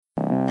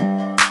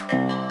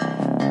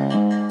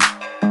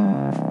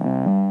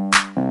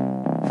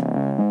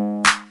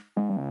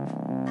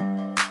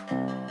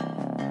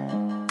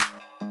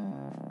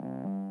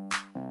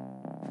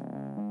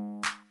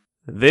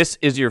This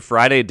is your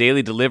Friday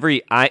Daily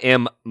Delivery. I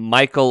am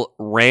Michael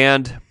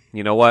Rand.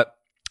 You know what?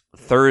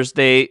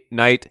 Thursday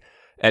night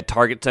at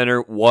Target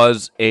Center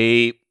was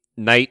a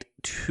night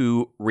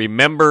to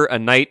remember, a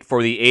night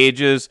for the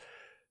ages.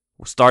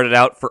 Started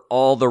out for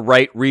all the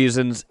right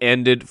reasons,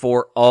 ended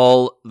for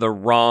all the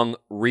wrong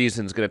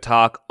reasons. Going to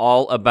talk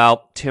all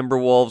about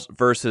Timberwolves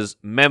versus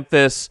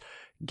Memphis,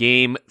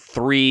 Game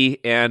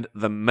 3, and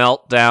the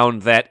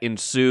meltdown that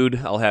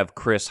ensued. I'll have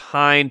Chris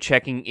Hine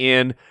checking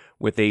in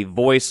with a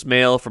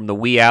voicemail from the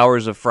wee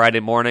hours of Friday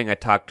morning. I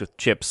talked with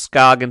Chip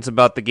Scoggins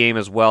about the game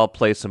as well,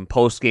 play some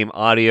post-game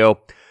audio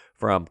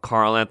from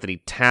Karl Anthony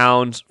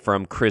Towns,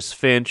 from Chris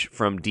Finch,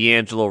 from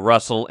D'Angelo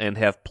Russell, and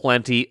have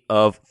plenty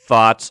of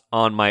thoughts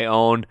on my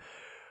own.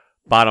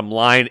 Bottom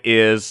line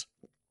is,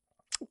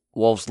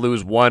 Wolves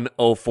lose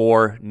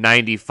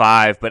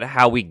 104-95, but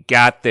how we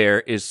got there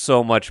is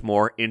so much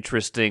more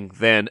interesting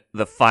than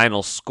the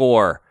final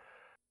score.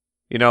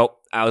 You know,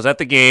 I was at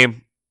the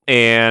game,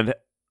 and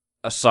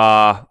I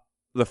saw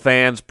the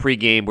fans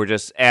pregame were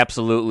just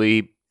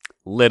absolutely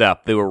lit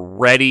up. They were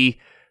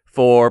ready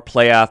for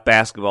playoff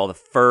basketball. The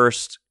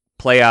first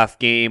playoff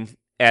game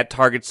at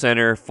Target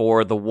Center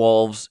for the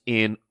Wolves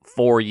in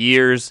 4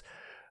 years.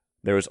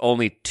 There was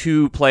only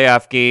 2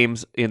 playoff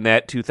games in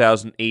that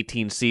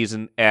 2018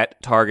 season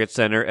at Target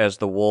Center as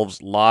the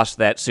Wolves lost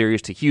that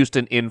series to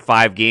Houston in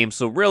 5 games.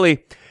 So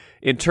really,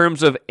 in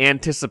terms of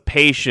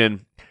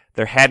anticipation,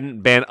 there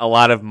hadn't been a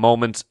lot of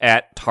moments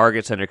at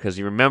Target Center because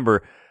you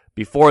remember,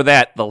 before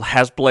that, the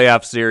last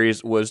playoff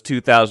series was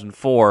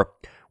 2004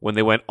 when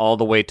they went all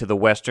the way to the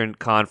Western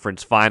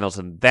Conference Finals,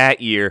 and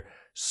that year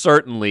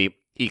certainly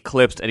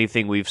eclipsed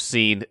anything we've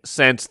seen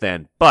since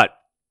then. But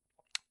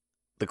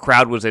the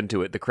crowd was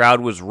into it. The crowd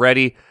was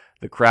ready.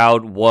 The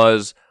crowd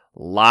was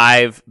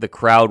live. The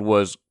crowd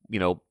was,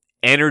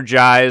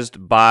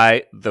 energized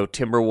by the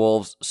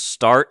Timberwolves'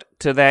 start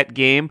to that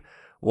game.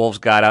 Wolves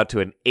got out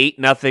to an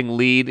 8-0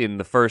 lead in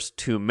the first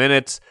 2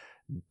 minutes.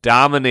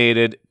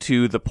 Dominated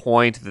to the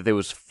point that there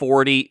was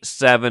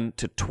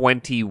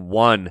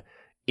 47-21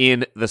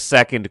 in the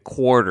second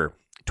quarter,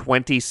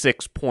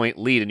 26-point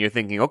lead, and you're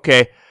thinking,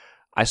 okay,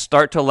 I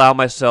start to allow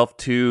myself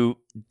to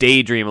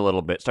daydream a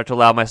little bit, start to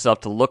allow myself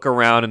to look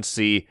around and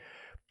see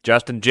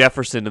Justin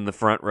Jefferson in the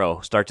front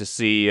row, start to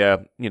see,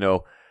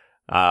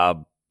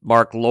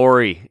 Mark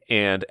Lowry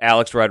and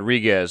Alex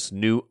Rodriguez,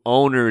 new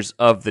owners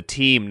of the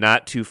team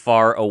not too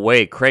far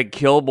away, Craig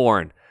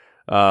Kilborn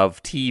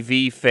of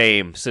TV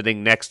fame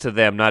sitting next to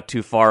them not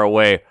too far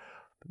away.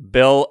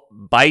 Bill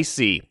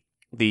Bicey,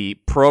 the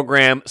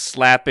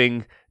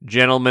program-slapping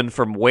gentleman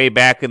from way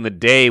back in the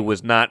day,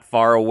 was not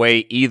far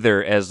away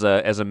either as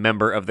a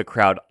member of the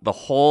crowd. The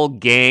whole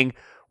gang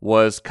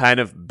was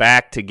kind of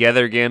back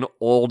together again,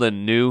 old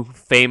and new,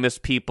 famous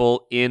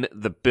people in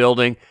the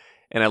building.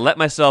 And I let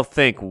myself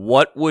think,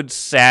 what would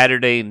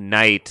Saturday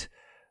night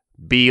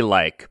be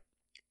like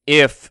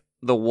if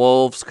the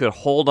Wolves could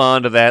hold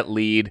on to that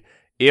lead,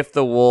 if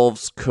the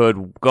Wolves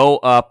could go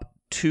up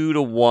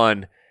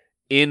 2-1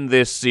 in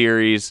this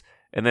series,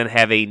 and then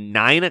have a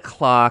 9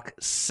 o'clock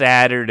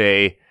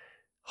Saturday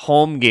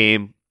home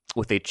game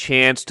with a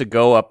chance to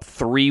go up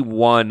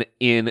 3-1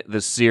 in the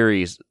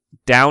series.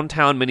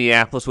 Downtown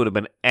Minneapolis would have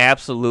been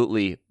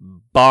absolutely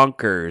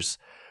bonkers,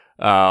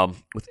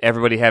 with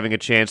everybody having a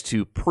chance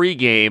to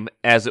pregame,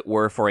 as it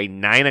were, for a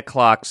 9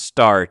 o'clock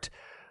start.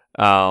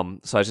 So I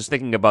was just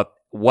thinking about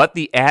what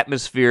the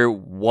atmosphere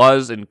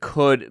was and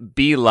could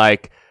be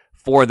like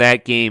for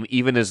that game,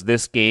 even as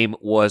this game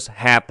was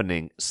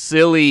happening.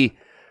 Silly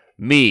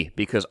me,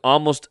 because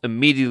almost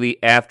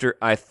immediately after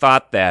I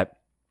thought that,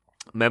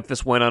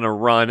 Memphis went on a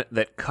run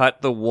that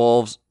cut the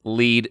Wolves'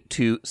 lead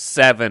to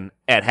 7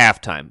 at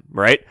halftime,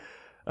 right?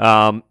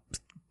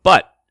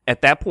 But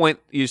at that point,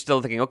 you're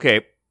still thinking,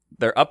 okay,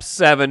 they're up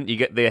 7.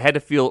 They had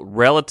to feel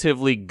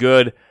relatively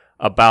good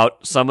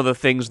about some of the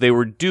things they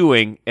were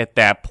doing at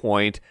that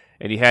point,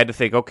 and you had to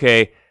think,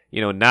 okay,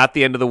 not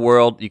the end of the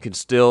world. You can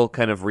still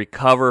kind of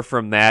recover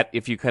from that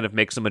if you kind of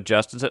make some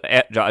adjustments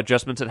at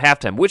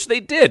halftime, which they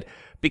did,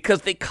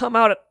 because they come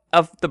out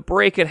of the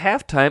break at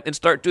halftime and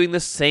start doing the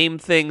same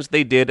things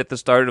they did at the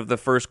start of the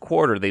first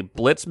quarter. They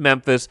blitz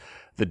Memphis.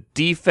 The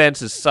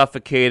defense is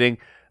suffocating.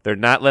 They're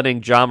not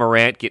letting Ja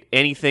Morant get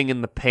anything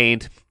in the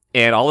paint,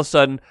 and all of a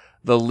sudden,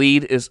 the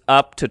lead is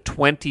up to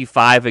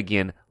 25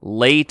 again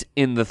late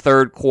in the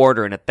third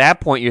quarter, and at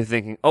that point, you're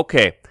thinking,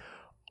 okay,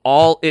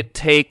 all it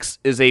takes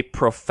is a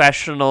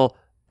professional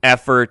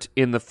effort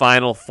in the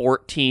final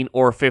 14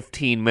 or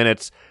 15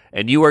 minutes,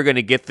 and you are going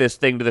to get this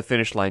thing to the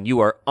finish line.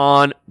 You are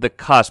on the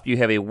cusp. You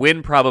have a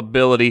win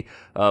probability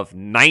of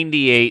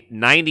 98,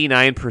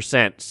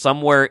 99%,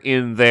 somewhere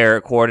in there,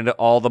 according to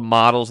all the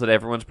models that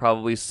everyone's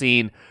probably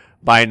seen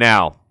by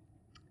now.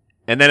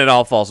 And then it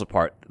all falls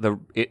apart.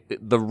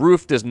 The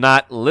roof does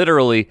not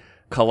literally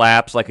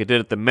collapse like it did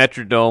at the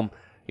Metrodome,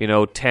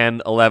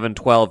 10, 11,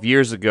 12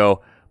 years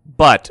ago,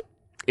 but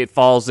it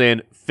falls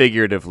in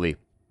figuratively.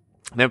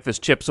 Memphis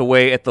chips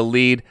away at the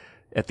lead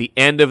at the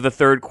end of the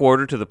third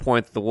quarter to the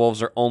point that the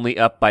Wolves are only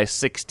up by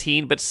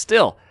 16, but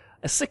still,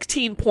 A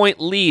 16-point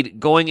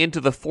lead going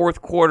into the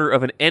fourth quarter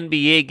of an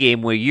NBA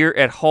game where you're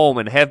at home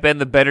and have been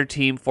the better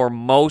team for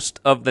most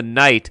of the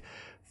night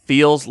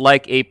feels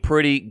like a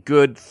pretty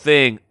good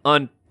thing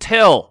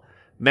until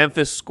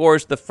Memphis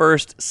scores the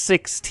first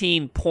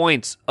 16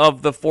 points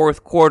of the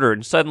fourth quarter,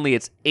 and suddenly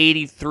it's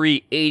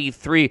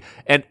 83-83,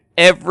 and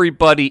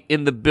everybody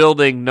in the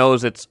building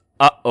knows it's,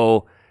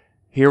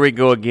 here we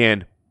go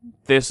again.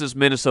 This is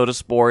Minnesota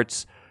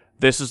sports.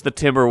 This is the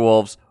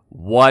Timberwolves.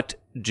 What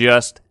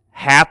just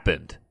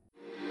happened?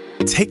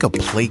 Take a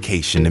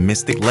playcation to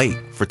Mystic Lake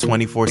for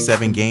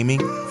 24/7 gaming,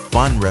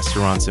 fun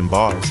restaurants and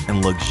bars,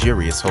 and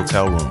luxurious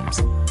hotel rooms.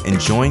 And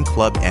join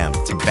Club M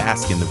to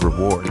bask in the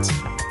rewards.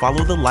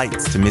 Follow the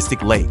lights to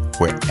Mystic Lake,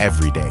 where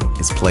every day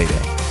is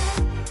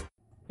playday.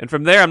 And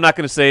from there, I'm not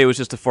going to say it was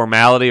just a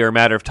formality or a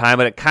matter of time,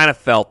 but it kind of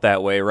felt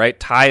that way, right?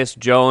 Tyus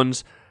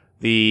Jones,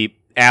 the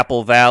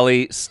Apple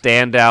Valley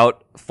standout,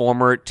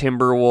 former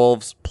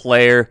Timberwolves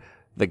player,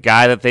 the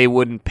guy that they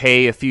wouldn't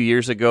pay a few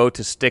years ago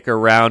to stick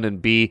around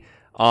and be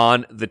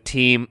on the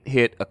team,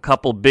 hit a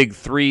couple big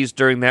threes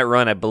during that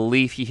run. I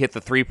believe he hit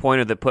the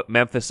three-pointer that put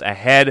Memphis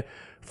ahead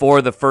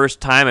for the first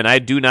time, and I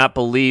do not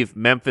believe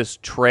Memphis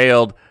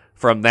trailed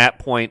from that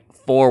point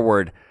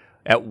forward.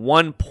 At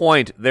one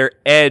point, their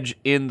edge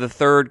in the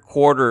third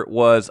quarter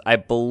was, I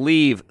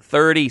believe,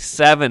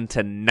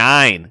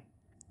 37-9.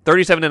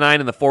 37-9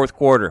 in the fourth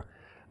quarter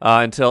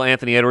until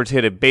Anthony Edwards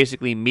hit a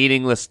basically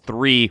meaningless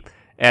three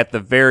at the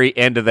very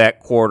end of that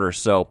quarter.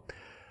 So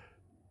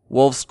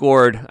Wolves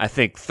scored, I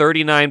think,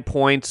 39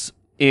 points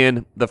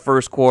in the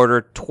first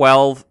quarter,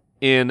 12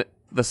 in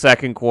the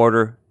second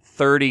quarter,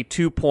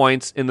 32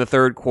 points in the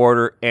third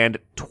quarter, and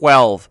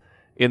 12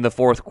 in the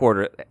fourth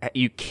quarter.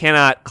 You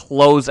cannot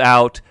close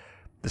out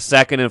the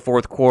second and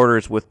fourth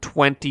quarters with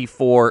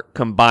 24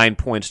 combined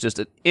points. Just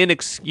an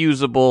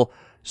inexcusable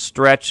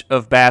stretch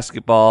of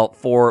basketball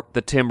for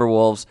the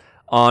Timberwolves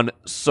on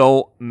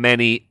so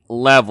many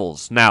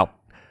levels. Now,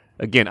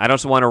 again, I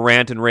don't want to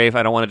rant and rave.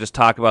 I don't want to just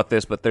talk about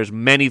this, but there's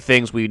many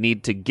things we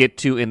need to get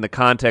to in the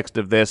context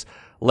of this.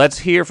 Let's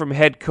hear from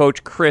head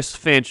coach Chris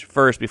Finch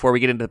first before we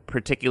get into the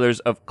particulars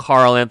of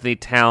Karl-Anthony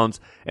Towns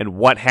and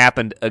what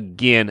happened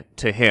again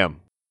to him.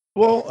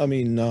 Well, I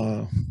mean,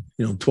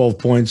 12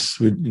 points,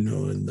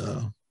 in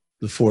the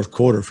fourth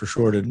quarter for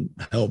sure didn't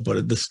help.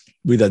 But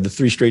we had the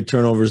three straight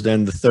turnovers.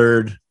 Then the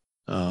third,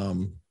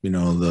 the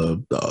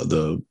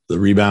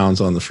rebounds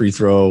on the free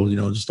throw.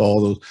 Just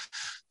all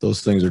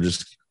those things are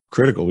just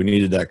critical. We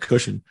needed that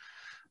cushion,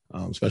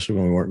 especially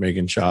when we weren't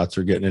making shots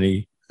or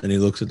getting any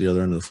looks at the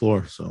other end of the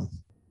floor. So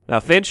now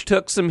Finch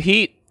took some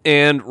heat,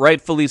 and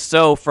rightfully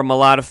so, from a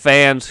lot of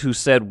fans who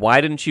said, "Why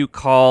didn't you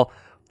call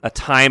a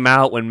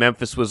timeout when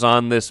Memphis was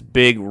on this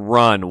big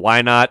run?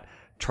 Why not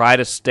try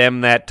to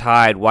stem that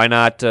tide? Why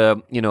not,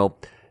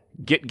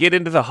 get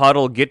into the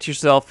huddle, get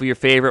yourself your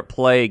favorite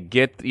play,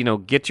 get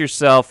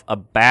yourself a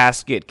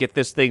basket, get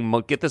this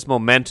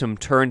momentum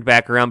turned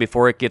back around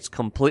before it gets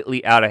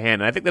completely out of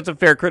hand." And I think that's a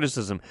fair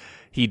criticism.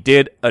 He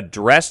did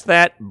address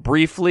that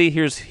briefly.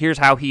 Here's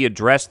how he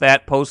addressed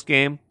that post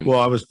game. Well,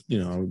 I was,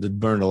 it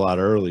burned a lot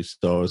early,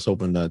 so I was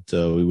hoping that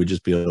we would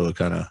just be able to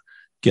kind of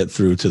get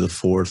through to the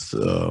fourth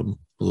a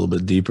little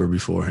bit deeper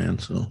beforehand.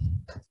 So.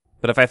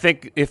 But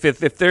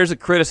if there's a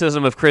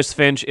criticism of Chris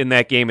Finch in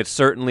that game, it's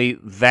certainly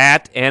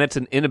that, and it's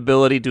an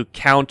inability to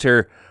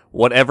counter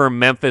whatever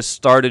Memphis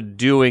started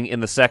doing in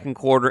the second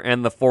quarter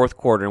and the fourth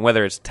quarter. And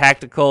whether it's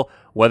tactical,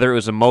 whether it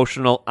was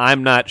emotional,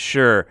 I'm not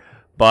sure.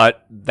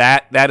 But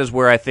that is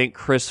where I think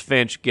Chris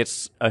Finch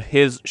gets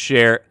his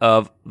share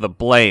of the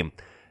blame.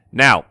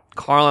 Now,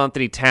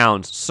 Karl-Anthony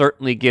Towns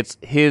certainly gets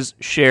his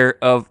share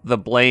of the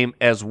blame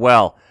as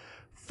well.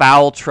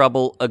 Foul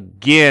trouble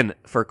again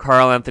for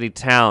Karl-Anthony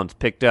Towns.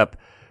 Picked up,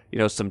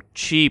 some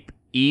cheap,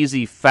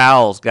 easy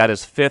fouls. Got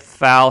his fifth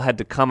foul, had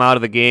to come out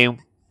of the game.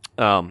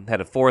 Had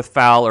a fourth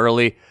foul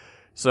early.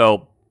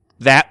 So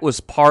that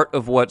was part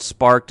of what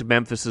sparked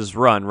Memphis's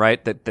run,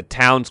 right? That the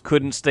Towns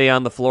couldn't stay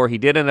on the floor. He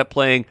did end up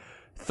playing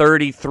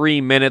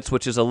 33 minutes,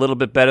 which is a little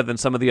bit better than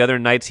some of the other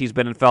nights he's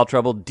been in foul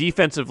trouble.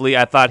 Defensively,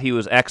 I thought he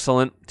was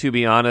excellent, to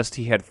be honest.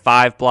 He had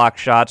 5 block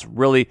shots,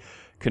 really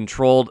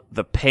controlled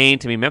the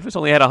paint. I mean, Memphis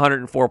only had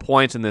 104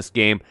 points in this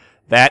game.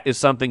 That is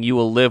something you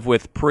will live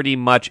with pretty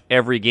much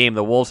every game.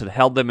 The Wolves had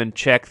held them in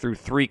check through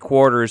 3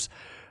 quarters.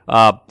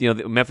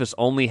 Memphis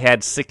only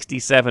had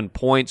 67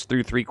 points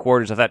through 3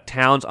 quarters. I thought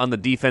Towns on the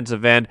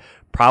defensive end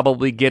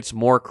probably gets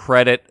more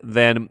credit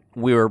than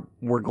we're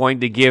going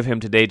to give him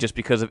today just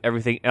because of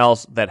everything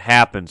else that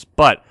happens.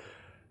 But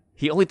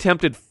he only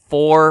attempted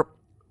 4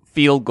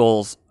 field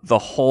goals the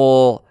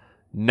whole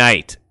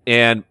night.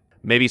 And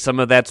maybe some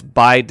of that's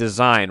by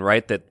design,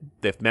 right? That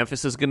if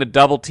Memphis is going to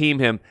double team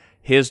him,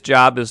 his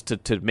job is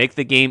to make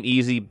the game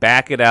easy,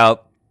 back it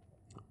out,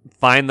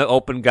 find the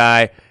open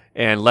guy,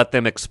 and let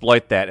them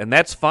exploit that. And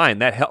that's fine.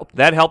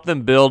 That helped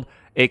them build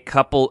a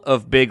couple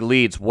of big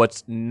leads.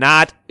 What's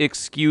not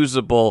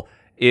excusable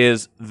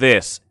is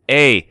this.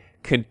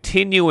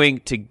 Continuing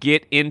to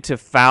get into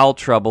foul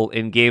trouble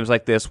in games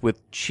like this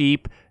with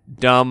cheap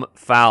dumb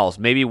fouls.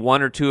 Maybe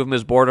one or two of them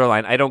is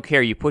borderline. I don't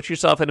care. You put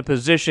yourself in a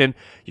position,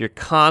 you're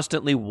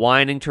constantly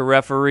whining to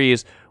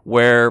referees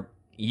where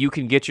you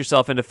can get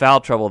yourself into foul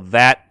trouble.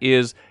 That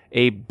is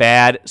a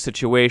bad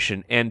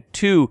situation. And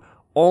 2,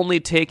 only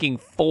taking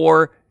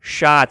 4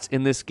 shots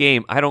in this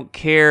game. I don't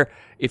care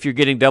if you're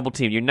getting double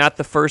teamed. You're not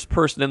the first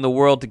person in the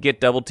world to get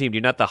double teamed.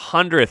 You're not the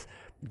 100th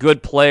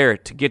good player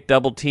to get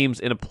double teams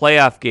in a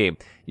playoff game.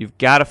 You've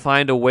got to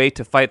find a way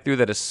to fight through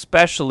that,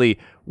 especially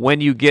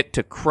when you get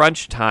to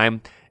crunch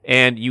time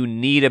and you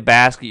need a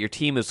basket. Your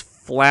team is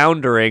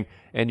floundering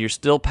and you're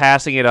still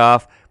passing it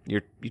off.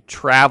 You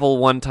travel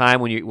one time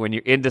when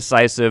you're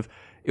indecisive.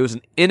 It was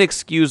an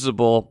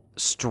inexcusable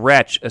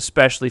stretch,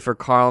 especially for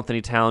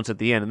Karl-Anthony Towns at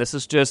the end. And this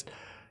is just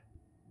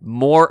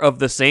more of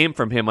the same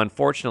from him,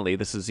 unfortunately.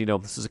 This is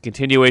a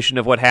continuation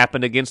of what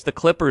happened against the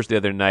Clippers the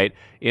other night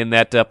in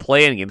that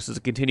play-in game. This is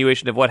a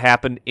continuation of what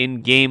happened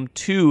in Game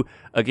 2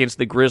 against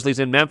the Grizzlies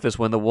in Memphis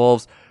when the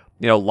Wolves,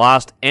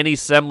 lost any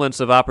semblance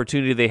of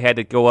opportunity. They had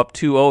to go up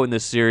 2-0 in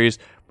this series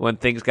when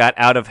things got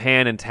out of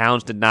hand, and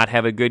Towns did not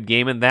have a good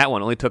game in that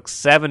one. Only took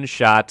 7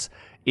 shots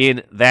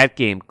in that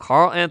game.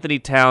 Karl-Anthony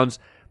Towns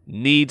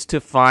needs to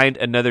find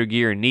another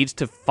gear, needs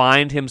to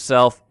find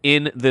himself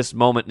in this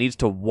moment, needs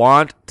to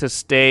want to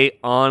stay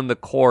on the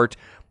court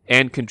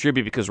and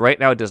contribute, because right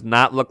now it does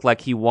not look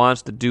like he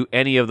wants to do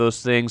any of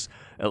those things,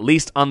 at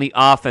least on the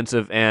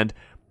offensive end.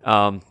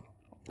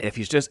 If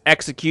he's just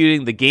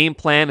executing the game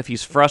plan, if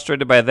he's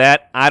frustrated by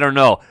that, I don't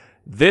know.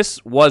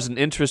 This was an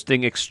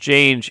interesting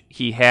exchange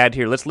he had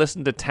here. Let's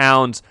listen to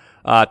Towns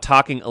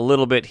talking a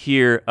little bit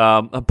here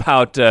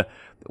about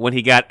when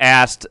he got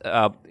asked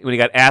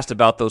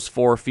about those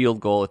 4 field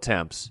goal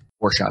attempts.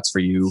 4 shots for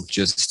you.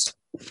 Just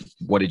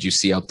what did you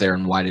see out there,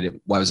 and why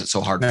was it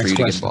so hard for you to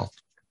get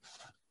involved?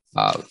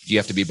 Do you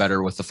have to be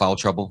better with the foul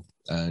trouble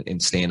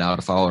in staying out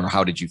of foul, or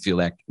how did you feel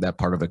that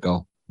part of it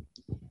go?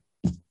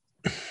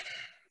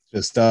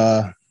 Just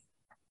try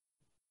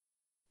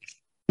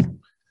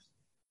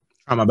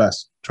my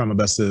best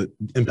to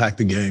impact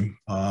the game.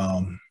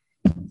 Come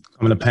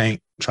in the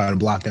paint, try to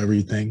block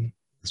everything.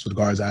 That's what the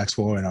guards asked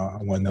for, and I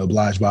wasn't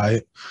obliged by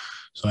it.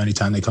 So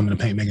anytime they come in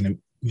the paint, making it,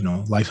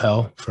 life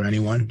hell for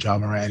anyone, Ja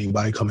Morant,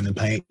 anybody come in the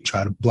paint,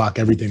 try to block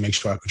everything, make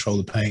sure I control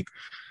the paint.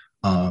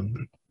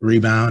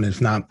 Rebound.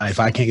 If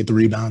I can't get the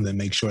rebound, then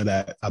make sure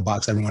that I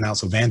box everyone out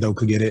so Vando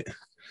could get it.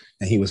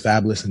 And he was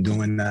fabulous in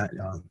doing that.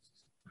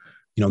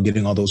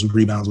 Getting all those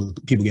rebounds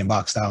with people getting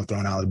boxed out,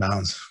 thrown out of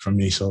bounds from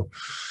me. So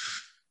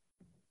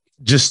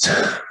just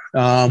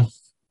doing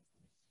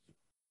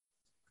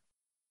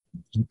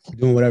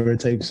whatever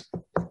it takes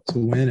to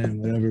win and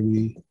whatever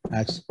we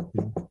ask.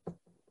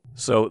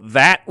 So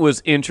that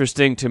was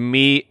interesting to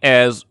me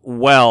as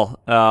well.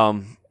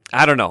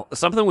 I don't know.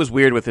 Something was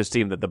weird with this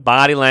team, that the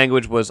body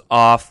language was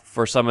off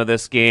for some of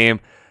this game.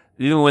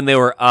 Even when they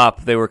were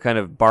up, they were kind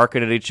of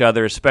barking at each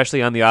other,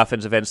 especially on the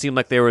offensive end. It seemed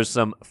like there was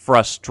some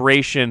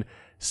frustration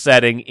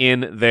setting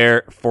in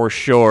there for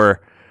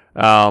sure.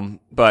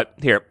 But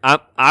here,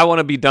 I want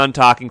to be done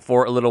talking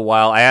for a little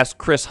while. I asked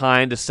Chris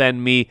Hine to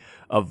send me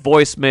a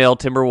voicemail,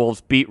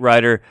 Timberwolves beat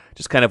writer,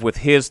 just kind of with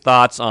his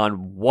thoughts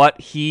on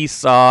what he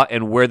saw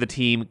and where the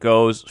team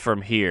goes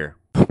from here.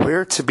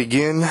 Where to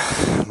begin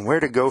and where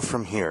to go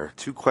from here?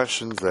 2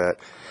 questions that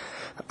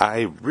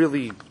I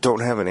really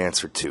don't have an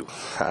answer to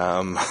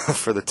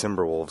for the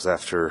Timberwolves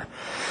after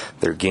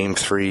their Game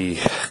 3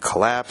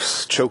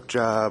 collapse, choke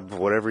job,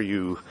 whatever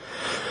you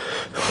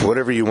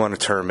want to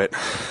term it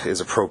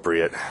is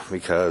appropriate,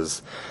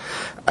 because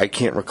I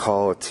can't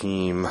recall a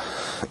team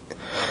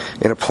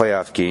in a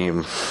playoff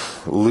game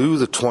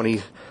lose a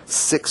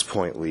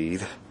 26-point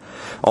lead,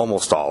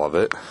 almost all of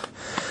it,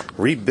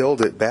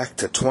 rebuild it back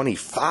to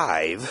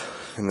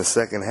 25 in the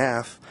second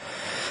half,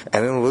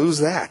 and then lose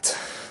that.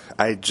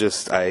 I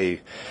just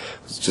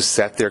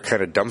sat there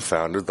kind of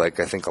dumbfounded,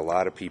 like I think a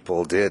lot of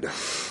people did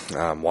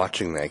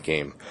watching that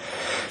game.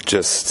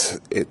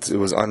 It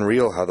was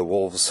unreal how the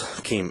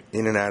Wolves came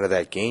in and out of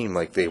that game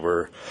like they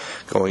were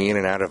going in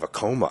and out of a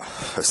coma,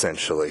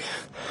 essentially.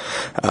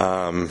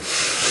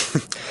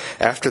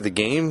 After the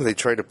game, they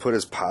tried to put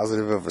as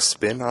positive of a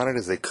spin on it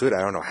as they could.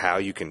 I don't know how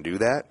you can do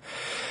that,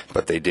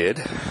 but they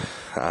did.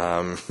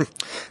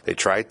 They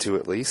tried to,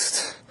 at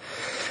least.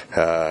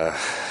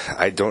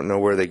 I don't know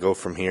where they go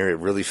from here. It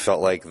really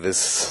felt like this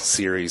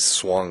series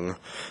swung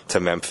to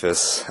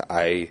Memphis.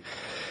 I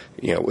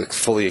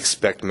fully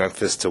expect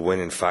Memphis to win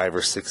in 5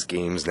 or 6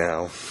 games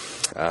now.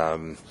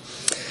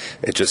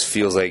 It just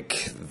feels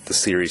like the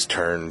series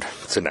turned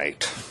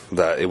tonight.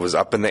 It was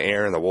up in the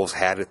air, and the Wolves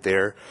had it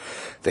there.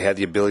 They had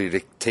the ability to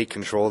take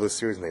control of the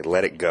series, and they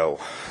let it go.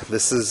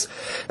 This is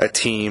a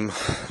team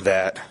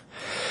that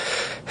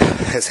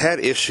has had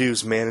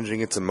issues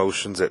managing its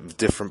emotions at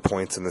different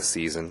points in the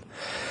season.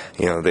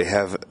 They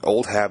have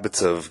old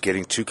habits of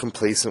getting too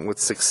complacent with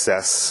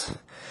success.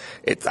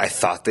 I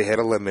thought they had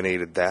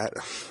eliminated that.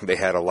 They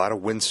had a lot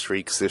of win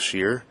streaks this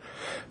year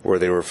where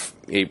they were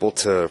able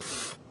to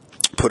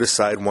put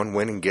aside one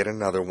win and get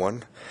another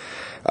one.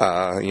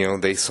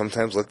 They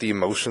sometimes let the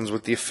emotions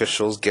with the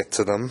officials get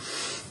to them.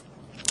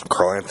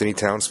 Karl-Anthony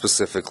Towns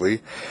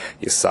specifically.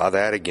 You saw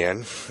that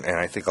again, and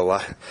I think a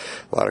lot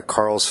of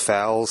Karl's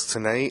fouls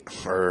tonight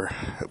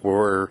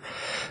were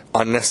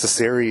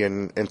unnecessary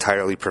and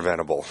entirely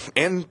preventable.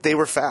 And they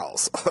were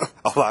fouls.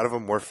 A lot of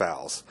them were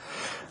fouls.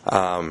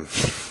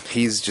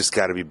 He's just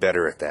got to be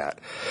better at that.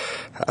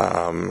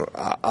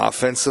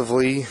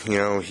 Offensively, he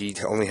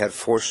only had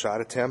 4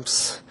 shot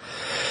attempts.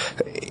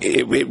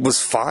 It was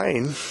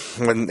fine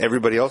when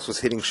everybody else was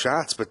hitting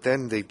shots, but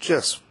then they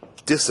just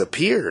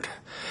disappeared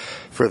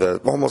for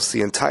almost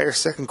the entire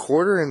second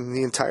quarter and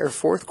the entire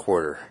fourth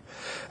quarter.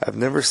 I've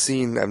never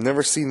seen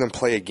them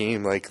play a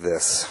game like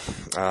this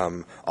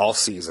all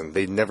season.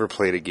 They never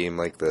played a game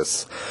like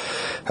this.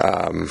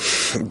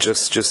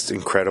 Just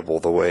incredible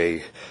the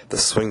way the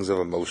swings of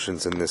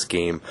emotions in this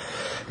game,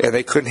 and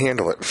they couldn't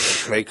handle it.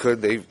 They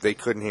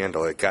couldn't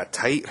handle it. It got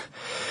tight.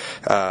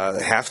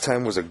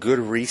 Halftime was a good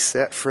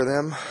reset for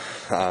them.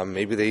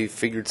 Maybe they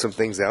figured some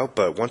things out,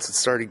 but once it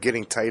started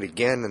getting tight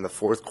again in the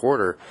fourth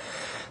quarter,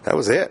 that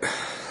was it.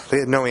 They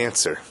had no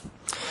answer.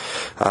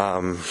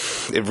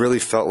 It really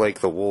felt like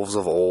the Wolves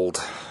of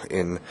old.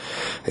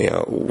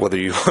 Whether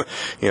you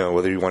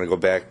want to go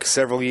back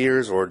several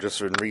years or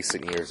just in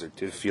recent years, it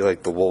did feel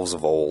like the Wolves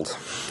of old.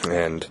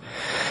 And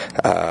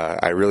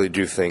I really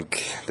do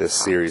think this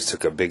series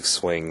took a big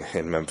swing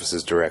in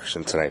Memphis's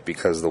direction tonight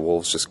because the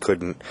Wolves just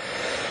couldn't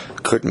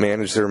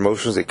manage their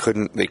emotions. They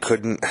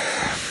couldn't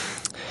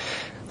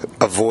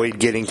avoid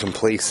getting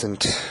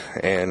complacent,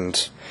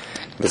 and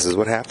this is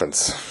what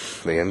happens.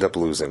 They end up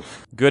losing.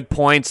 Good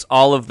points,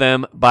 all of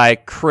them by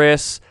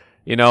Chris.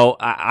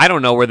 I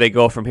don't know where they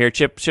go from here.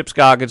 Chip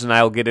Scoggins and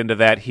I will get into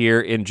that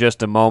here in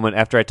just a moment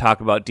after I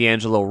talk about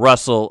D'Angelo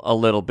Russell a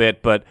little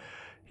bit. But,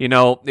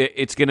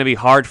 it's going to be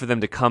hard for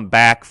them to come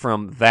back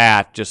from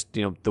that. Just,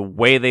 the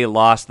way they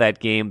lost that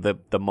game,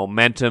 the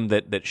momentum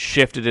that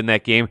shifted in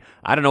that game.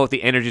 I don't know what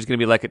the energy is going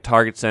to be like at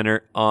Target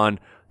Center on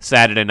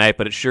Saturday night,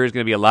 but it sure is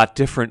going to be a lot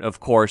different,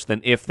 of course,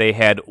 than if they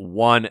had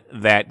won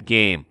that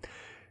game.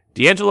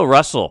 D'Angelo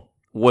Russell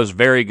was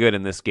very good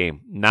in this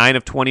game. 9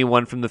 of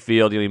 21 from the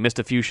field. He missed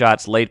a few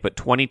shots late, but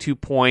 22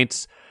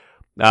 points,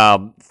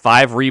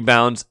 5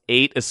 rebounds,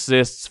 8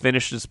 assists,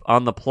 finishes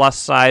on the plus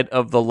side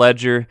of the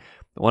ledger.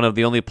 One of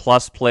the only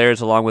plus players,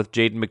 along with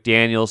Jaden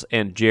McDaniels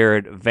and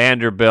Jared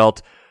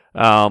Vanderbilt.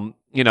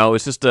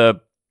 It's just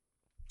a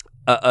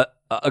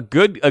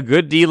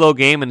good D'Lo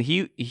game, and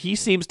he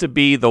seems to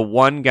be the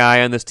one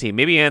guy on this team.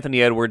 Maybe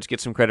Anthony Edwards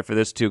gets some credit for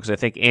this too, because I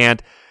think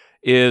Ant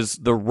is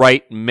the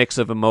right mix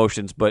of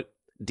emotions, but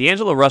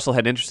D'Angelo Russell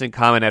had an interesting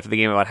comment after the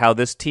game about how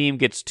this team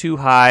gets too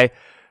high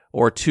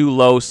or too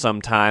low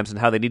sometimes and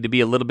how they need to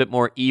be a little bit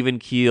more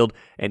even-keeled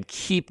and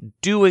keep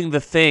doing the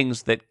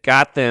things that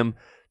got them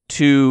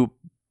to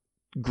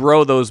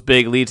grow those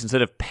big leads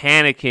instead of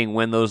panicking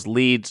when those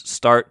leads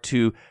start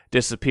to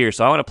disappear.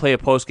 So I want to play a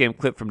post-game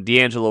clip from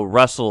D'Angelo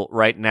Russell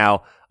right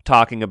now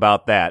talking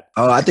about that.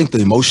 I think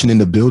the emotion in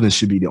the building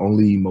should be the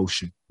only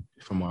emotion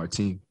from our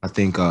team. I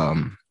think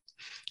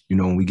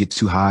when we get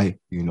too high,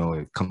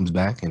 it comes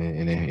back and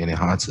it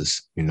haunts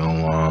us.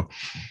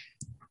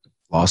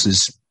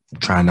 Losses,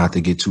 try not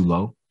to get too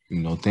low,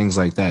 things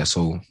like that.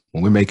 So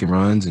when we're making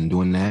runs and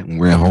doing that, when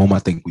we're at home, I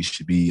think we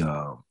should be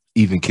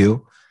even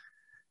keel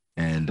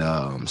and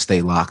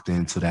stay locked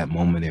into that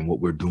moment and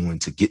what we're doing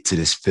to get to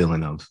this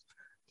feeling of,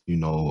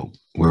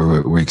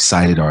 we're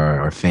excited.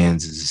 Our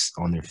fans is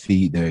on their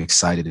feet. They're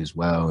excited as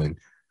well. And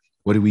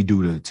what did we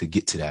do to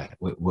get to that?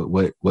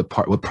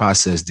 What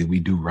process did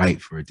we do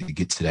right for it to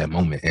get to that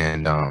moment?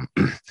 And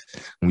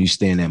when you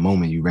stay in that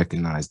moment, you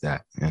recognize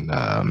that, and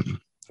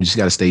you just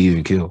got to stay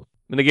even keel.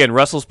 And again,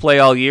 Russell's play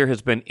all year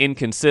has been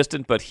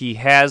inconsistent, but he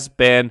has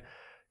been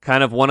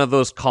kind of one of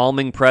those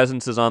calming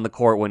presences on the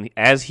court.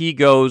 As he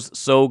goes,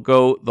 so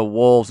go the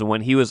Wolves. And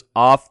when he was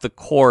off the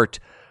court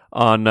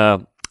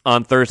on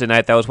Thursday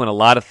night, that was when a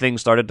lot of things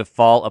started to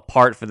fall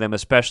apart for them,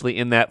 especially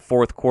in that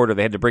fourth quarter.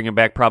 They had to bring him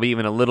back probably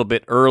even a little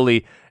bit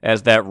early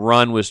as that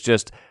run was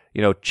just,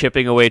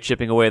 chipping away,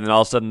 and then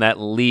all of a sudden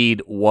that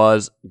lead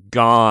was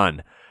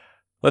gone.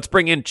 Let's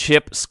bring in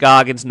Chip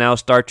Scoggins, now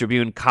Star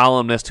Tribune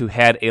columnist, who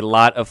had a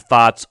lot of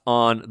thoughts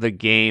on the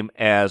game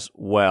as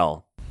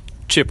well.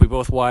 Chip, we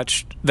both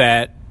watched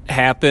that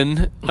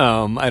happen.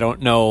 I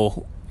don't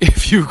know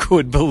if you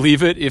could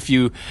believe it if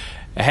you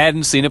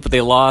hadn't seen it, but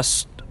they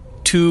lost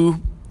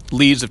 2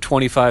 leads of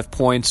 25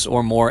 points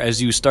or more.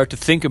 As you start to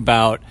think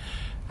about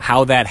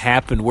how that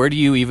happened, where do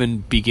you even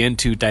begin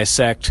to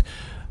dissect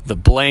the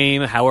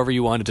blame, however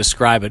you want to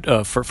describe it,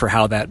 for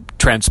how that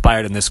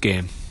transpired in this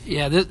game?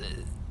 Yeah,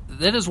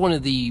 that is one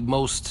of the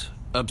most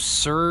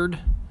absurd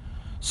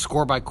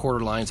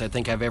score-by-quarter lines I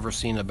think I've ever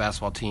seen a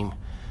basketball team.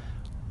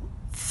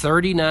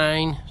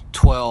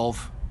 39-12,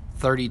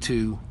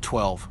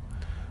 32-12,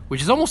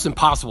 which is almost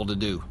impossible to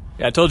do.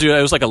 Yeah, I told you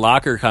it was like a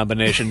locker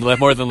combination,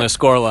 more than a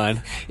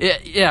scoreline.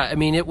 Yeah. I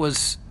mean, it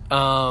was,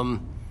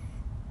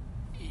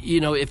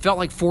 it felt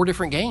like 4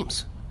 different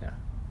games. Yeah.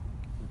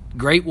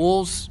 Great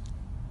Wolves,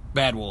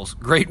 bad Wolves.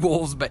 Great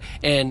Wolves,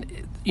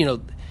 and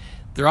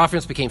their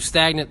offense became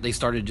stagnant. They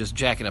started just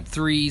jacking up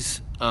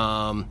threes.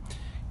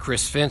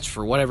 Chris Finch,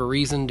 for whatever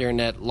reason, during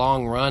that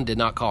long run, did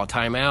not call a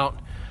timeout.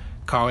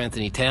 Karl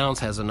Anthony Towns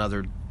has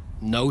another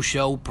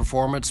no-show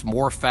performance,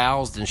 more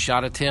fouls than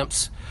shot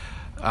attempts.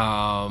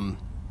 It'll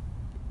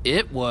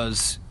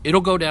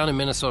go down in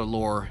Minnesota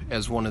lore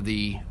as one of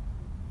the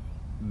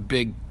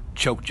big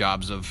choke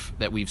jobs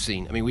that we've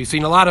seen. I mean, we've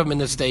seen a lot of them in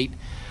this state.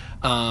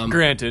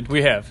 Granted,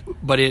 we have.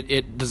 But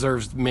it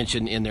deserves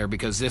mention in there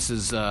because this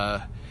is,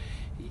 I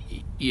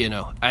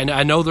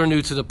know they're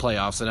new to the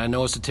playoffs, and I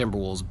know it's the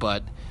Timberwolves,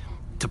 but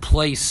to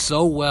play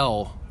so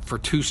well for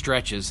 2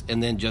 stretches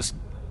and then just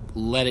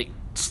let it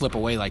slip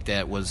away like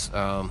that was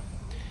and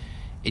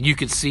you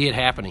could see it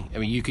happening. I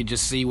mean, you could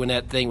just see when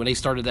they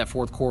started that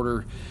fourth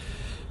quarter,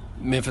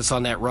 Memphis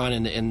on that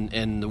run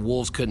and the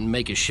Wolves couldn't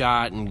make a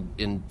shot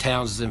and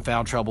Towns is in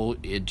foul trouble,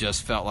 it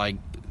just felt like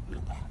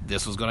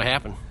this was going to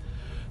happen.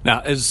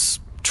 Now, as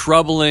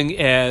troubling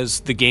as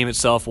the game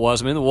itself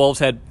was, I mean, the Wolves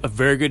had a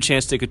very good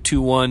chance to take a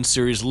 2-1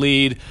 series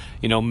lead,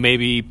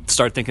 maybe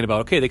start thinking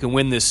about, okay, they can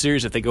win this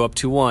series if they go up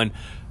 2-1.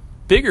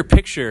 Bigger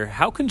picture,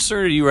 how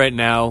concerned are you right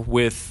now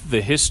with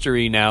the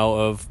history now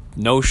of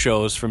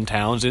no-shows from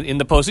Towns in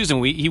the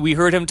postseason? We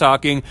heard him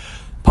talking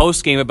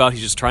post-game about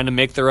he's just trying to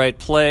make the right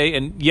play,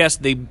 and yes,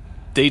 they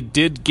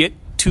did get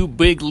 2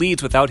 big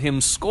leads without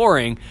him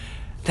scoring.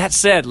 That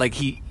said, like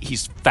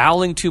he's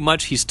fouling too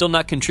much. He's still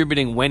not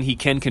contributing when he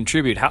can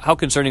contribute. How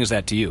concerning is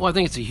that to you? Well, I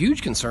think it's a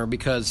huge concern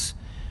because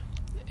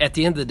at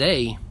the end of the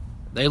day,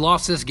 they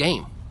lost this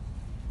game,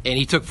 and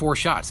he took 4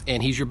 shots,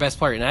 and he's your best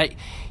player. And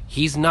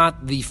he's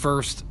not the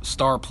first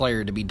star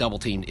player to be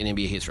double-teamed in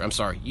NBA history. I'm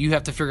sorry. You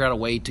have to figure out a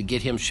way to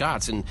get him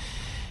shots. And,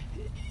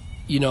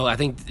 I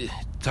think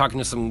talking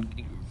to some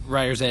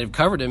writers that have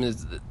covered him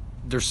is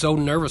they're so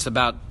nervous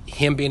about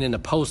him being in the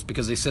post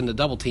because they send the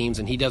double teams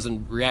and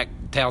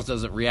Towns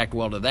doesn't react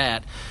well to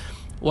that.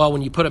 Well,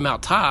 when you put him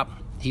out top,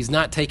 he's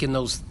not taking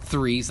those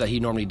threes that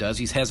he normally does.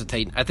 He's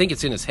hesitating. I think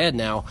it's in his head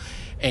now.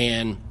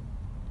 And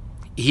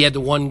he had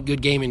the one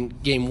good game in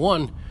game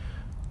 1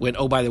 when,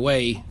 oh, by the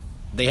way,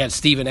 they had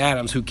Steven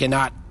Adams who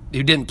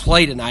didn't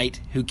play tonight,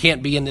 who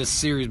can't be in this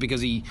series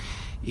because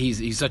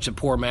he's such a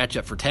poor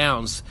matchup for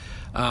Towns.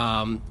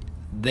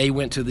 They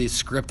went to the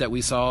script that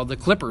we saw the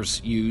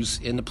Clippers use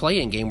in the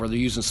play-in game where they're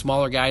using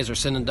smaller guys or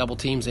sending double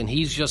teams, and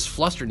he's just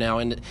flustered now.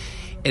 And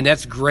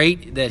that's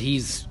great that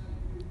he's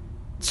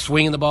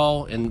swinging the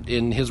ball and,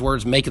 in his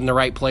words, making the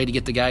right play to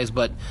get the guys,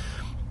 but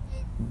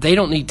they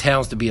don't need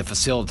Towns to be a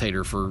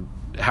facilitator for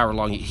however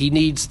long. He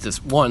needs to,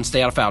 one,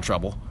 stay out of foul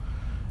trouble.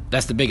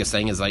 That's the biggest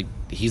thing is, like,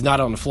 he's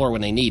not on the floor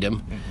when they need him.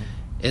 Mm-hmm.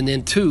 And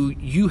then, 2,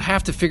 you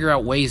have to figure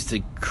out ways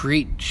to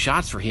create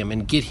shots for him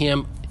and get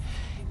him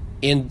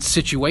in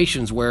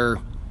situations where,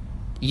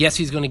 yes,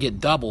 he's going to get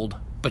doubled,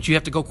 but you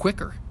have to go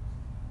quicker.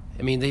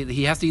 I mean,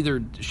 he has to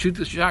either shoot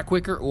the shot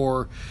quicker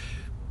or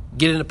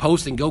get in the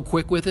post and go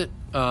quick with it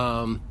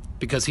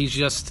because he's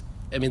just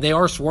 – I mean, they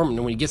are swarming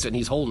when he gets it and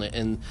he's holding it.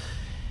 And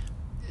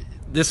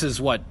this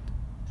is what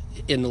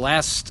 – in the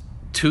last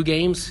 2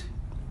 games,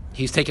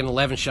 he's taken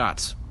 11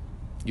 shots.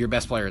 Your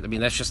best player. I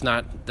mean, that's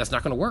not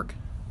going to work.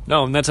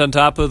 No, and that's on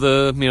top of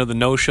the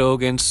no-show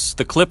against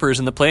the Clippers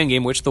in the play-in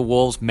game, which the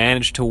Wolves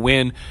managed to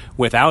win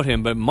without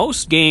him. But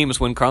most games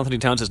when Karl Anthony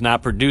Towns is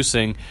not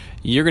producing,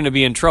 you're going to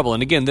be in trouble.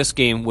 And again, this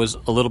game was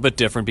a little bit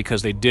different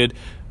because they did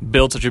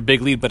build such a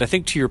big lead. But I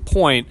think to your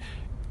point,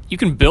 you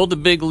can build a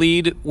big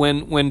lead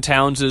when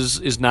Towns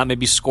is not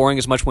maybe scoring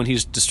as much, when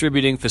he's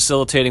distributing,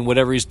 facilitating,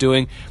 whatever he's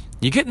doing.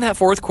 You get in that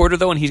fourth quarter,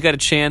 though, and he's got a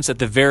chance at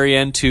the very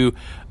end to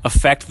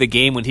affect the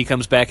game when he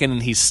comes back in,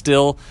 and he's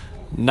still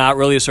not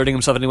really asserting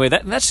himself anyway.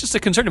 That's just a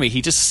concern to me.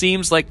 He just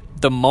seems like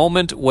the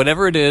moment,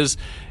 whatever it is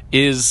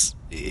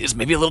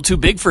maybe a little too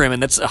big for him,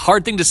 and that's a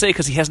hard thing to say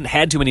because he hasn't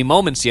had too many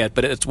moments yet.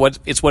 But it's what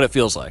it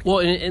feels like. Well,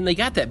 and they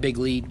got that big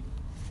lead,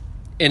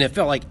 and it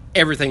felt like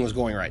everything was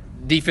going right,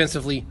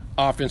 defensively,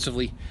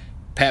 offensively.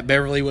 Pat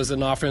Beverly was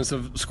an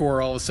offensive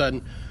scorer all of a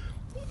sudden.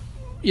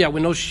 Yeah,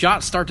 when those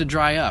shots start to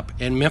dry up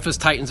and Memphis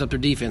tightens up their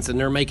defense and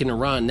they're making a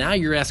run, now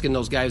you're asking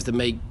those guys to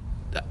make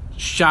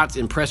shots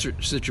in pressure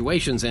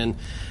situations. And,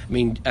 I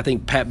mean, I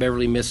think Pat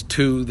Beverly missed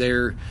 2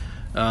 there,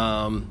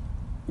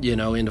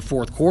 in the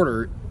fourth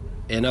quarter,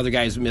 and other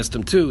guys missed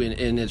them too.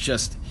 And it's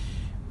just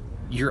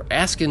you're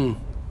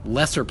asking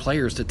lesser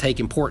players to take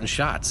important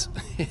shots.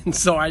 And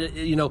so,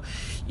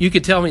 you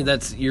could tell me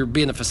that you're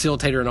being a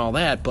facilitator and all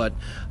that, but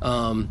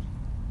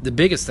the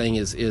biggest thing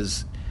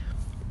is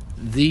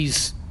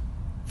these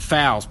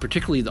fouls,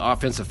 particularly the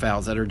offensive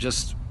fouls that are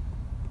just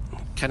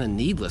kind of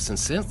needless and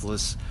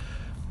senseless,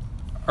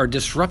 are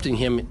disrupting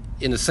him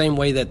in the same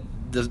way that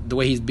the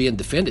way he's being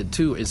defended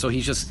too. And so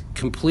he's just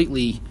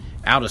completely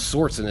out of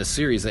sorts in this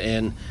series.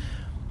 And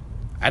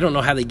I don't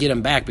know how they get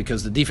him back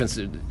because the defense,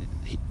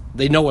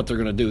 they know what they're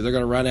going to do. They're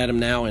going to run at him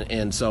now.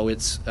 And so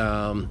it's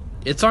on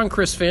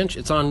Chris Finch.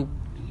 It's on,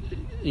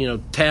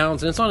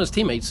 Towns, and it's on his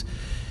teammates.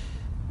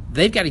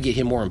 They've got to get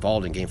him more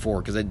involved in Game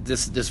 4 because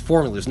this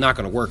formula is not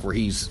going to work where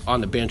he's on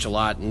the bench a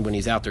lot, and when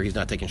he's out there, he's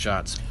not taking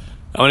shots.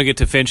 I want to get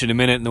to Finch in a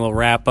minute, and then we'll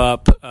wrap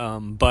up.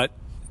 But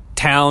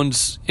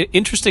Towns,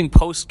 interesting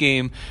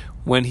post-game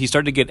when he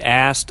started to get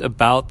asked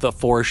about the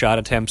 4 shot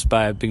attempts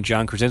by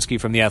John Krasinski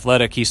from The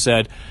Athletic, he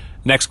said,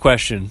 "Next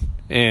question,"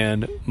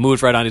 and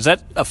moved right on. Is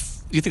that do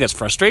you think that's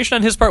frustration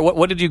on his part?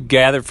 What did you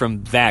gather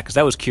from that? Because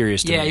that was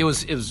curious to me. Yeah, it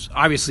was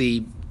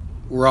obviously,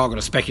 we're all going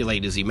to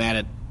speculate. Is he mad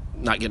at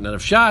not getting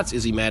enough shots?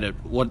 Is he mad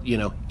at what,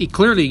 he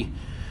clearly,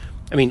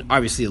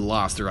 obviously the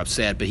loss, they're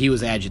upset, but he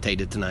was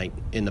agitated tonight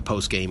in the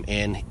post game,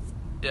 and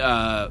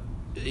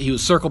he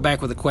was circled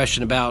back with a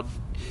question about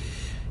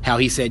how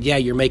he said, yeah,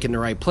 you're making the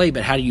right play,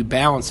 but how do you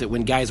balance it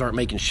when guys aren't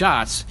making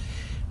shots?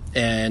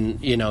 And,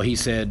 he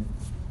said,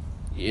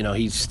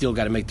 he's still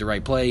got to make the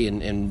right play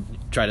and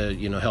try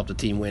to, help the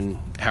team win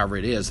however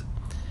it is.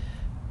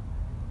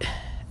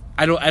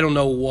 I don't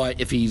know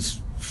if he's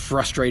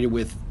frustrated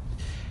with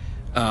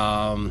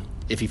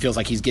if he feels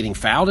like he's getting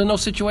fouled in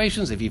those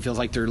situations, if he feels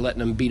like they're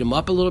letting him beat him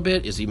up a little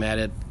bit. Is he mad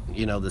at,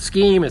 the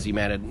scheme? Is he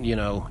mad at,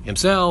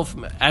 himself?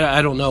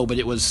 I don't know, but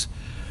it was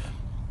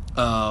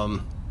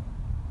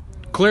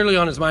clearly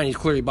on his mind. He's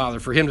clearly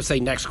bothered. For him to say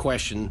next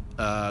question,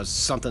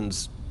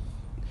 something's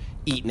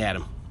eating at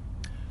him.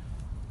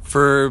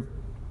 For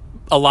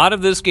a lot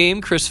of this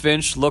game, Chris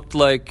Finch looked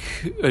like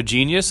a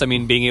genius.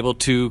 Being able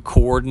to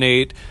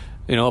coordinate,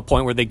 a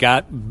point where they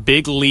got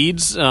big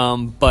leads,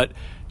 but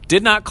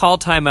did not call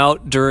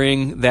timeout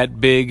during that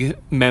big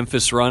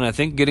Memphis run. I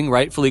think getting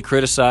rightfully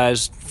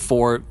criticized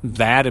for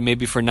that and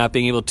maybe for not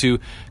being able to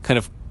kind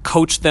of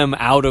coach them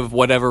out of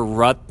whatever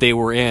rut they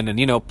were in.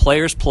 And,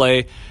 players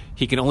play.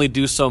 He can only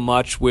do so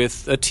much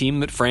with a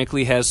team that,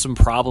 frankly, has some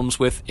problems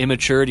with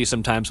immaturity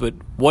sometimes. But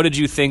what did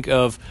you think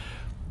of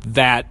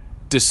that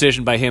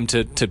decision by him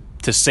to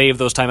save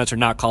those timeouts or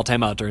not call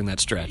timeout during that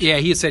stretch? Yeah,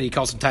 he said he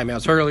called some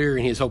timeouts earlier,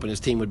 and he was hoping his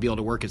team would be able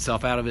to work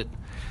itself out of it.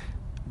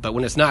 But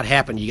when it's not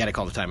happened, you got to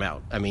call the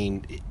timeout.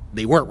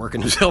 They weren't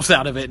working themselves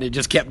out of it, and it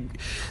just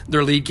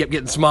their lead kept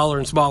getting smaller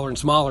and smaller and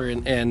smaller,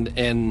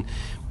 and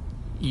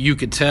you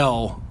could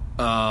tell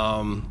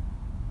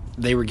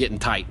they were getting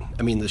tight.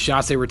 The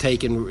shots they were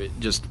taking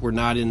just were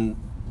not in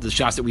the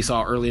shots that we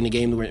saw early in the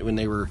game when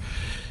they were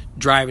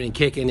driving and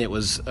kicking. It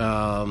was,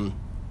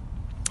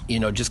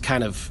 just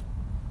kind of,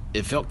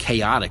 it felt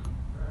chaotic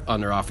on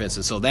their offense,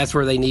 and so that's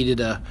where they needed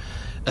a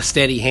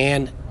steady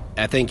hand.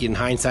 I think in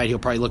hindsight, he'll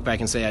probably look back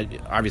and say,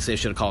 obviously I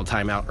should have called a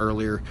timeout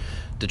earlier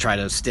to try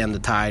to stem the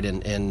tide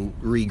and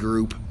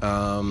regroup.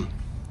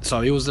 So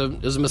it was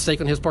a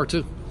mistake on his part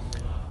too.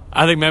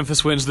 I think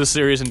Memphis wins this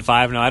series in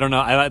 5 now. I don't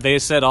know. They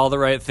said all the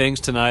right things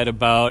tonight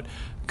about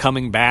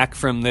coming back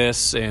from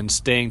this and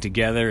staying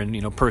together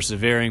and,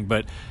 persevering.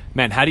 But,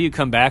 man, how do you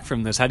come back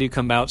from this? How do you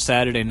come out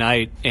Saturday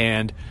night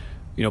and,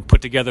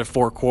 put together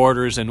 4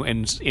 quarters and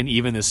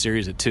even this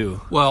series at 2?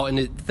 Well, and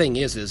the thing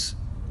is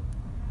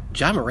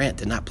John Morant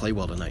did not play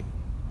well tonight.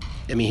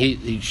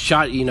 He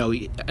shot, I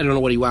don't know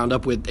what he wound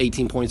up with,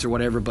 18 points or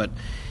whatever, but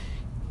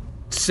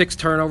 7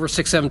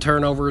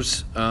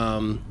 turnovers.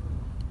 They're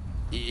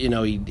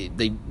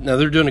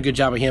doing a good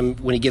job of him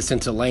when he gets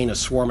into the lane of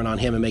swarming on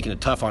him and making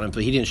it tough on him,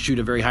 but he didn't shoot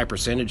a very high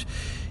percentage.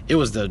 It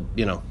was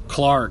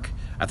Clark.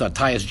 I thought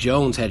Tyus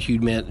Jones had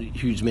huge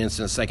minutes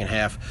in the second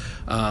half.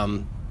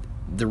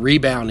 The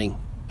rebounding,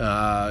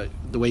 the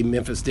way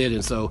Memphis did,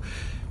 and so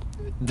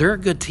they're a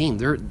good team.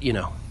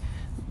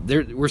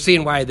 We're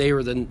seeing why they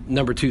were the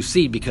number 2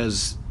 seed,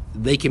 because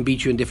they can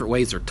beat you in different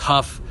ways. They're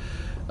tough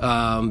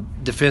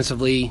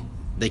defensively.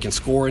 They can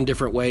score in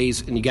different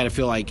ways, and you got to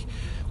feel like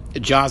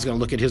Ja's going to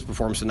look at his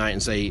performance tonight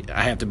and say,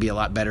 I have to be a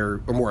lot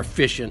better or more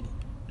efficient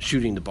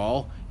shooting the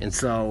ball. And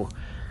so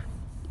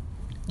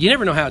you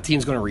never know how a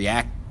team's going to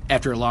react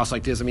after a loss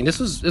like this. This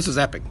was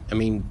epic.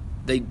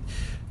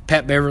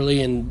 Pat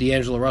Beverly and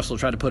D'Angelo Russell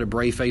tried to put a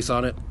brave face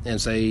on it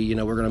and say,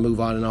 we're going to move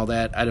on and all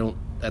that. I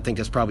think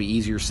that's probably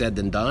easier said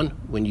than done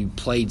when you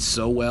played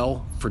so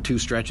well for 2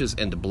 stretches,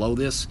 and to blow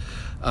this.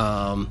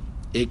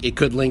 It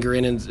could linger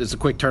in, and it's a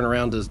quick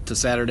turnaround to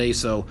Saturday.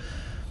 So,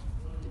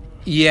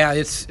 yeah,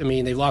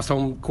 they've lost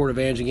home court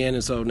advantage again,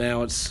 and so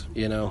now it's,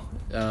 if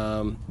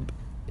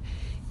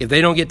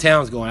they don't get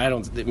Towns going,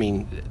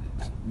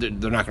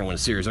 they're not going to win a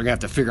series. They're going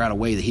to have to figure out a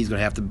way that he's going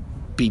to have to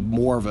be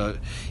more of a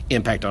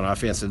impact on on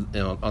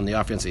the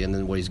offensive end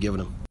than what he's given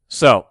them.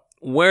 So,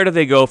 where do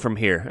they go from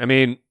here?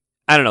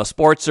 I don't know.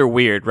 Sports are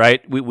weird,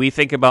 right? We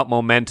think about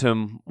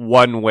momentum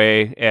one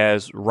way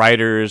as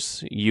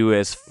writers, you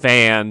as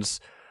fans.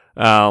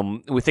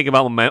 We think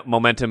about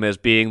momentum as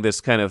being this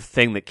kind of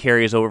thing that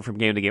carries over from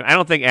game to game. I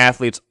don't think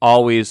athletes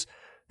always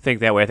think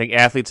that way. I think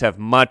athletes have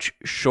much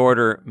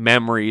shorter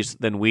memories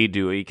than we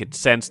do. You could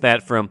sense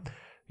that from,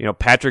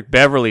 Patrick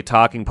Beverly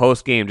talking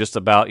post game just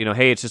about,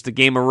 hey, it's just a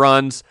game of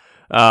runs.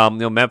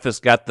 Memphis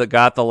got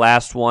the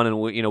last one, and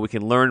we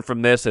can learn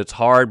from this. It's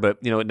hard, but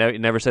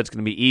it never said it's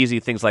going to be easy.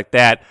 Things like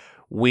that.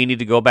 We need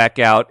to go back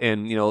out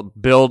and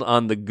build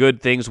on the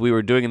good things we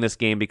were doing in this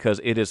game, because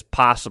it is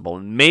possible.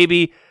 And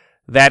maybe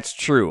that's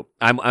true.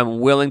 I'm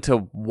willing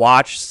to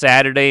watch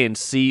Saturday and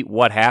see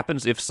what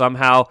happens if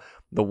somehow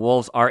the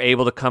Wolves are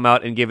able to come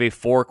out and give a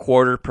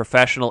 4-quarter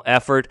professional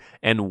effort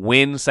and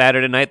win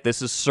Saturday night.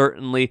 This is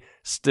certainly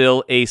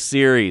still a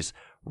series.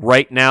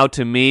 Right now,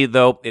 to me,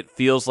 though, it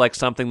feels like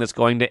something that's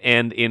going to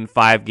end in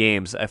 5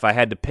 games. If I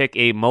had to pick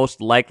a most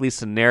likely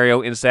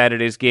scenario in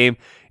Saturday's game,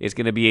 it's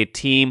going to be a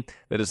team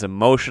that is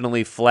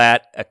emotionally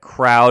flat, a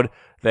crowd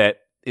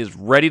that is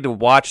ready to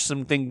watch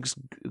some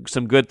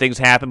good things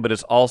happen, but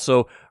is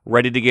also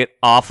ready to get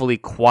awfully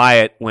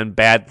quiet when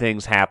bad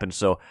things happen.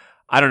 So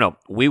I don't know.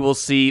 We will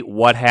see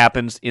what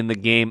happens in the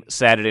game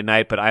Saturday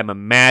night, but I'm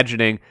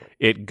imagining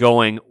it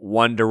going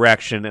one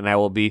direction, and I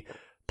will be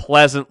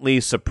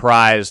pleasantly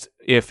surprised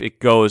if it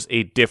goes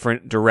a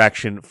different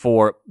direction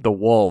for the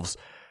Wolves.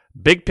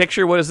 Big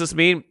picture, what does this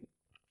mean?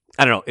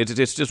 I don't know.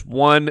 It's just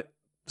one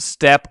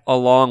step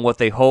along what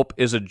they hope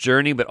is a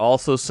journey, but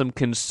also some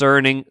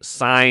concerning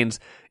signs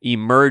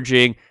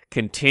emerging,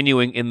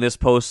 continuing in this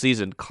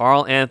postseason.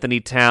 Karl Anthony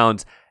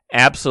Towns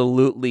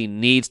absolutely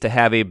needs to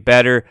have a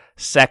better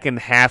second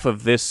half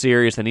of this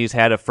series than he's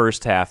had a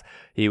first half.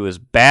 He was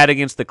bad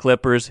against the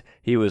Clippers.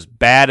 He was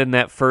bad in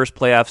that first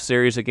playoff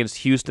series against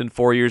Houston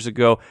 4 years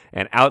ago.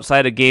 And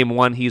outside of Game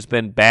 1, he's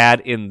been bad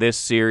in this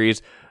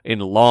series in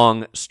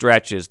long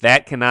stretches.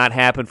 That cannot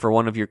happen for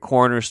one of your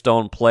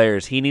cornerstone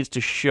players. He needs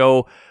to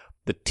show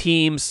the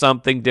team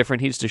something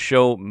different. He needs to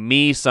show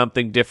me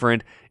something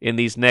different in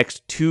these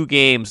next 2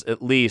 games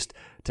at least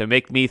to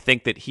make me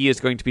think that he is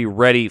going to be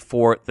ready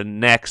for the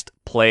next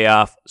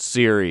playoff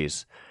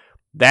series.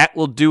 That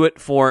will do it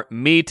for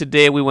me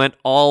today. We went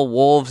all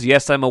Wolves.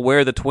 Yes, I'm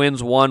aware the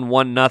Twins won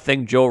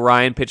 1-0. Joe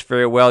Ryan pitched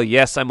very well.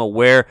 Yes, I'm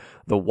aware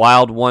the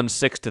Wild won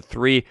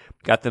 6-3,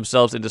 got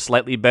themselves into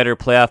slightly better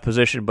playoff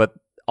position, but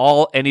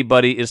all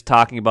anybody is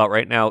talking about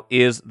right now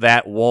is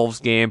that Wolves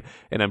game,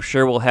 and I'm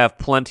sure we'll have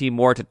plenty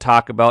more to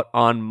talk about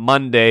on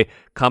Monday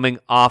coming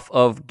off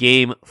of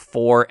Game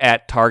 4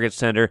 at Target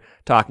Center,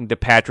 talking to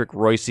Patrick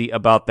Royce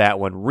about that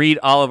one. Read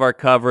all of our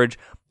coverage,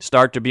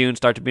 Star Tribune,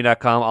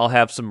 StarTribune.com. I'll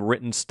have some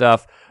written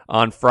stuff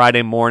on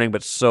Friday morning,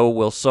 but so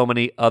will so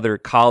many other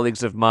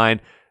colleagues of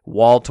mine.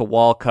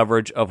 Wall-to-wall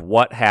coverage of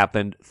what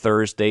happened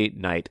Thursday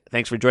night.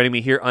 Thanks for joining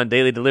me here on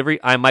Daily Delivery.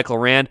 I'm Michael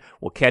Rand.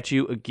 We'll catch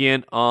you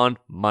again on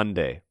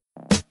Monday.